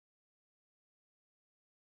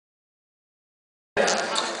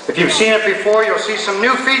If you've seen it before, you'll see some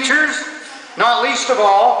new features. Not least of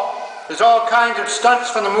all, there's all kinds of stunts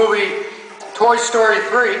from the movie Toy Story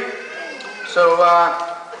 3. So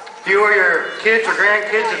if you or your kids or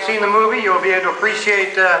grandkids have seen the movie, you'll be able to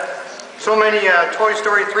appreciate so many Toy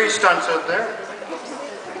Story 3 stunts out there.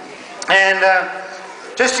 And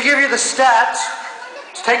just to give you the stats,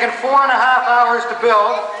 it's taken 4.5 hours to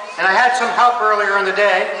build, and I had some help earlier in the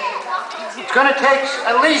day. It's going to take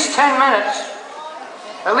at least 10 minutes.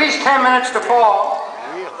 At least 10 minutes to fall.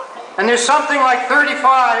 And there's something like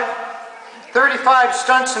 35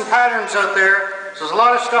 stunts and patterns out there. So there's a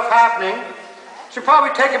lot of stuff happening. It should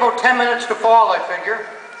probably take about 10 minutes to fall, I figure.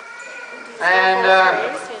 And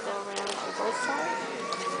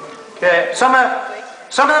okay, some of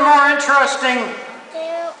the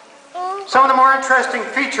more interesting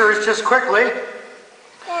features, just quickly.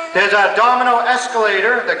 There's a domino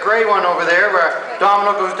escalator, the gray one over there, where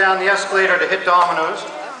Domino goes down the escalator to hit dominoes.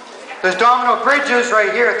 There's domino bridges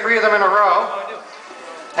right here, 3 of them in a row.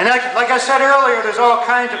 And like I said earlier, there's all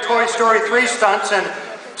kinds of Toy Story 3 stunts, and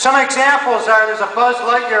some examples are, there's a Buzz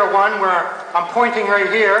Lightyear one where I'm pointing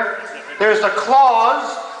right here. There's the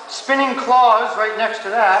claws, spinning claws right next to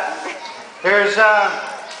that. There's,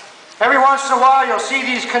 every once in a while you'll see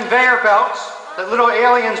these conveyor belts that little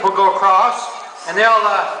aliens will go across. And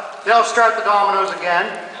they'll start the dominoes again.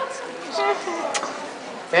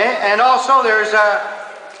 Okay? And also there's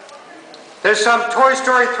some Toy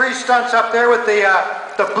Story 3 stunts up there with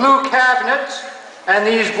the blue cabinets and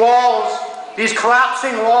these walls, these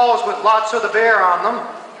collapsing walls with lots of the bear on them.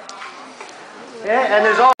 Okay? And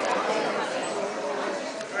there's all.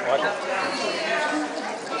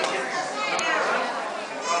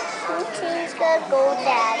 Something's gonna go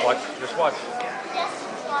down. Watch, just watch.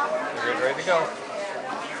 You're getting ready to go.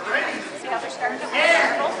 See how they're starting to 9,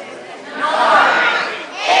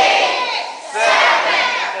 8, 7,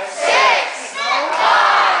 6,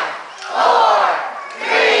 5, 4,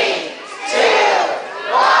 3, 2,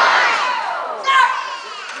 1.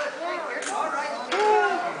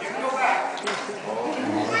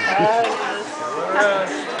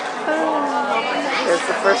 It's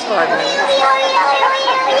the first 5 minutes.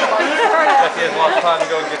 Becky has lots of time to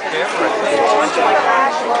go and get the camera ready.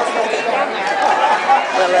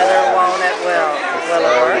 Will it or won't it? Will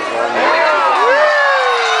it work?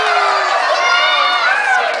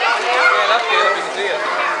 Stand up, Caleb, you can see it.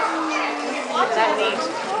 Is that neat?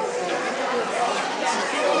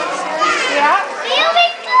 Yeah.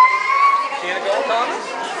 See it go, Thomas?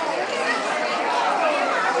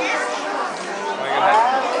 Are you gonna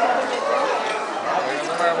have there's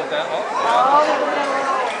the marble down. Oh, yeah.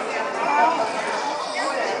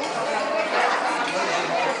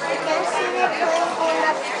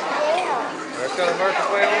 There's going to mark its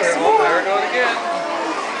way over here. Oh, there it goes again.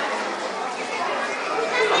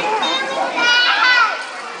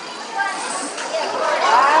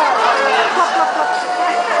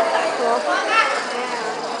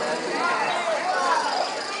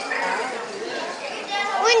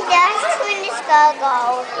 When it's gonna go?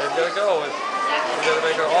 It's going to go. We're going to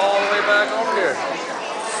make her all the way back over here.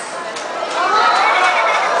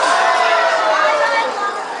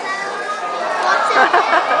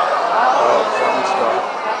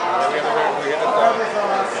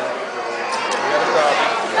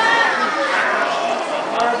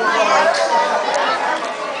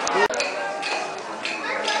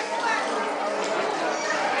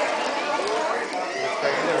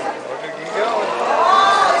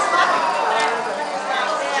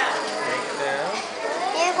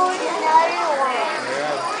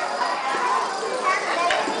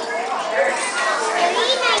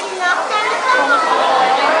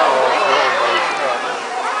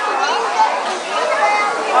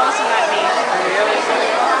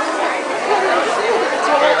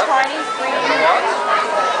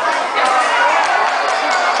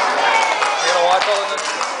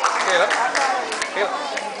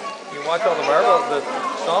 Watch all the marbles, the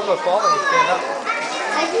samba falling, you stand up.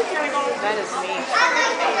 That is neat.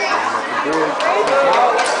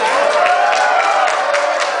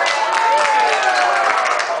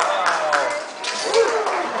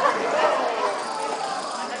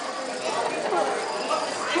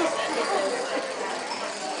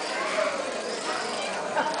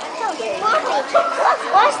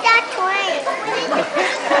 What's that twin?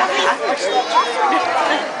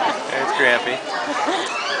 There's Grampy.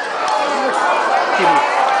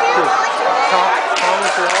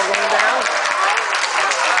 Thomas, are all going down?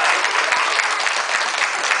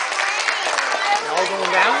 They're all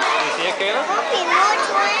going down? You see it, Caleb? Puppy, more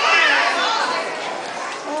twins.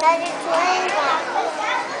 Another twin.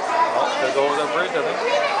 Oh, they'll go over the bridge, I think.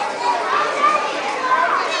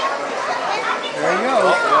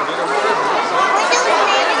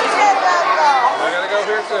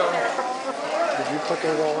 soon. Did you put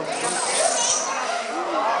those all up?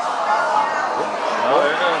 Oh,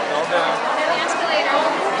 there it goes. All down.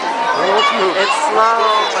 Oh, it's moving. It's slow,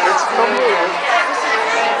 but it's moving.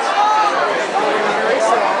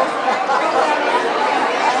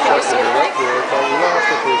 Second, you're right there. I thought we lost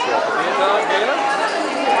it for a second. See it, Tom? Get it?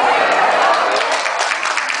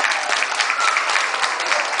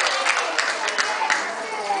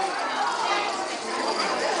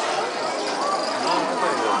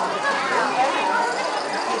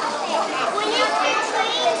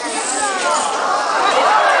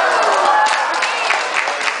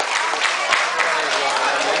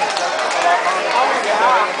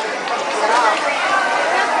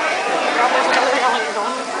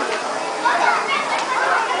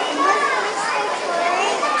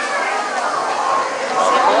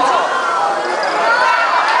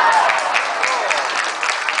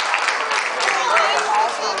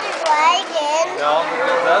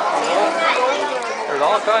 There's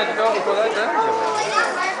all kinds of trouble for that dragon.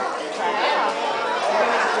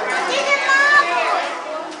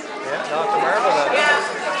 Yeah, Dr. Marble that.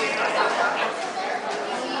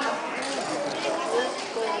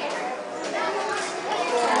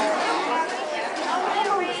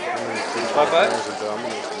 Bye-bye. There's a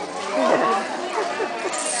Domino Topple.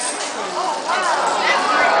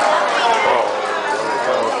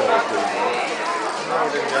 No, we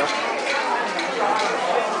didn't go.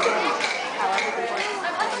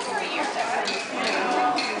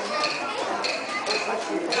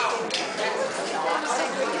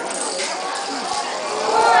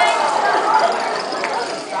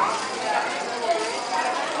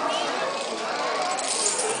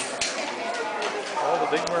 Oh, the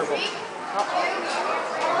big marble.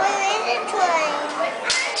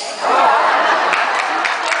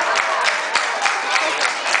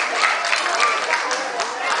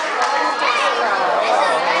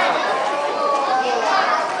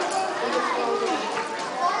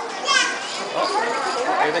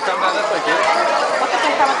 Here they come down this way, kid.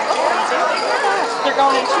 They're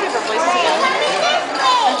going in two different places again.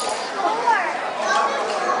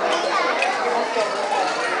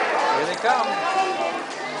 Here they come.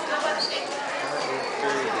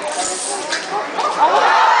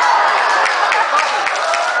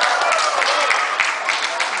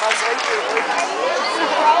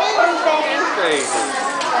 Crazy.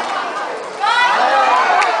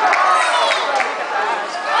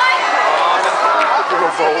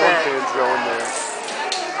 Little bowling pins going there.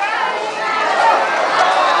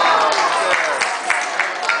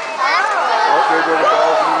 Oh, there go the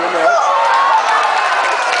balls in the net.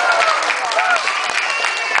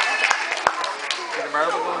 See the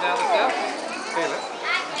marble going down the steps? Feel it.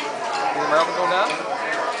 See the marble go down?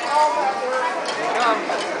 Here it comes.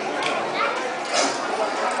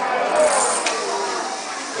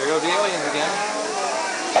 There go the aliens again.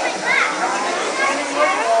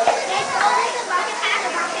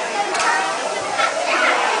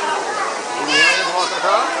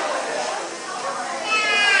 Across?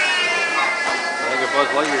 I think if Buzz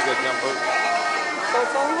Lightyear's gonna jump out. So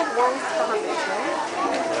it's only had one conversation.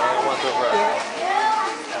 Yeah, only one so far.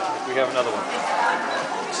 We have another one.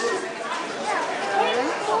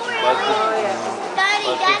 Buzz Daddy,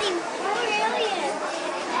 brilliant.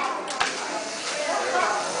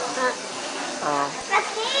 Oh,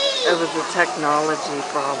 it was a technology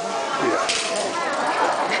problem. Yeah.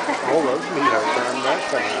 Oh, that's neat how time that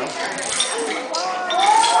coming out.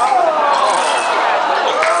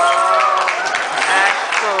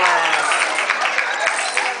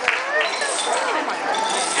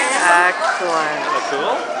 Excellent. That's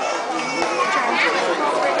cool.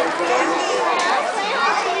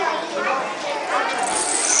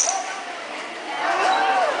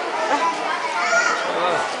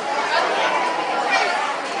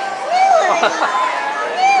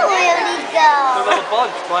 Where did he go? They're little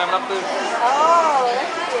bugs climbing up the... Oh,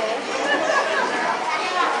 that's good.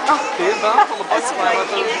 See it, Bob? Little bugs climbing up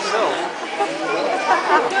the hill.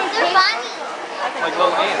 They're funny. Like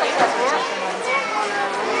little ants.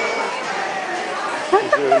 Is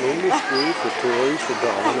there an industry for toys for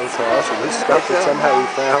Domino Topple? This stuff that somehow we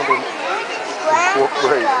found and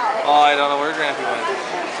incorporated. Oh, I don't know where Grampy went.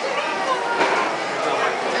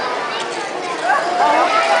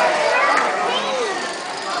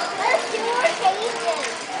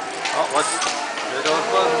 Oh, what's... There goes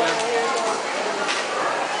Buzz again.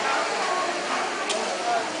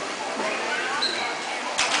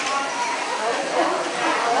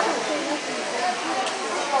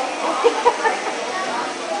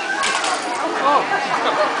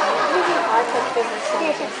 I took physics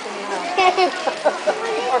science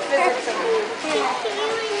or physics.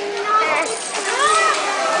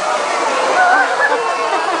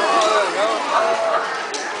 there we go.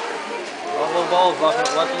 All the little balls, watch the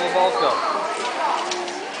little balls go.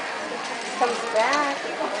 Comes back.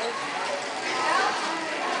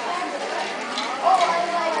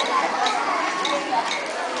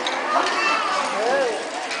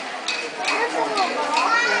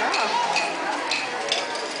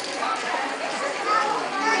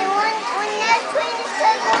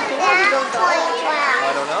 I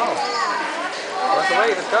don't know. That's the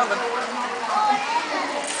wave, it's coming.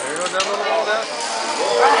 There goes that little ball down.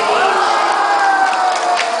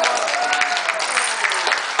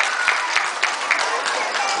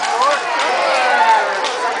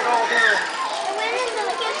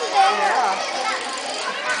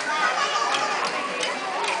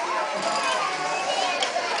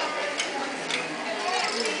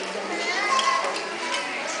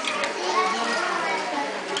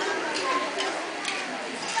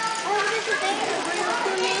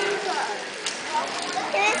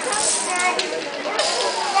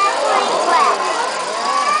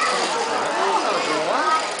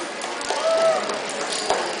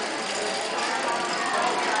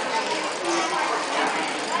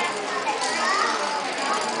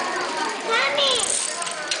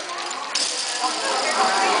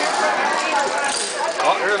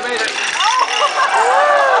 Oh, here's Mater.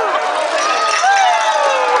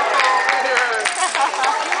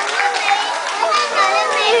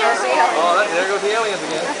 Oh, there goes the aliens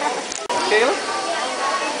again. Caleb?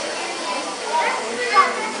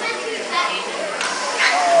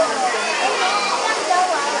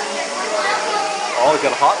 Oh, we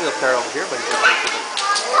got a Hot Wheels car over here, but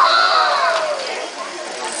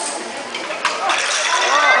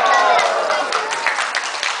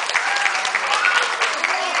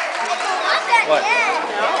what?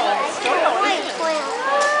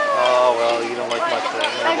 Oh, well, you don't like much of that.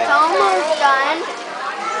 It's almost done.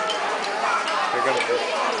 They're gonna,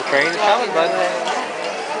 the train is coming, bud.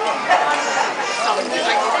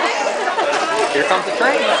 Here comes the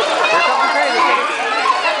train. Here comes the train.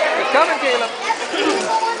 It's coming, Caleb.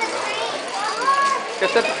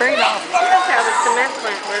 Just set the train off. That's how the cement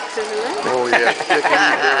plant works, isn't it? Oh yeah, sticking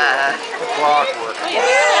the clockwork.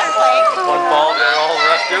 One ball, then all the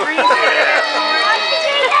rest do.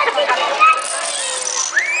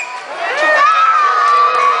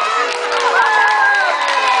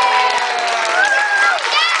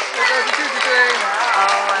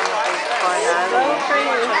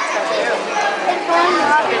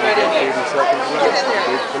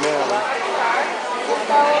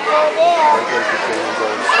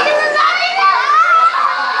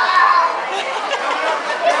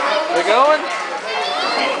 They're going?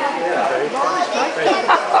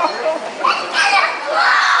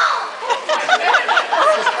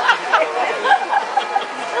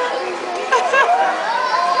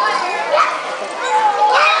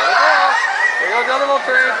 There goes the other little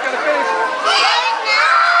train. It's gonna finish.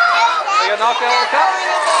 They got knocked out of the cup.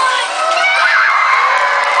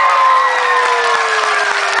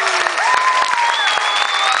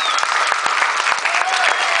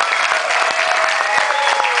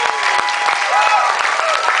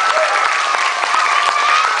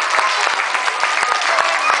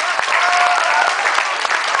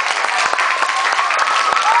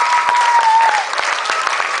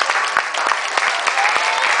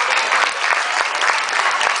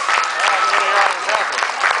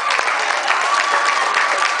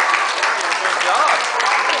 Good job.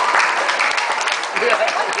 Yeah.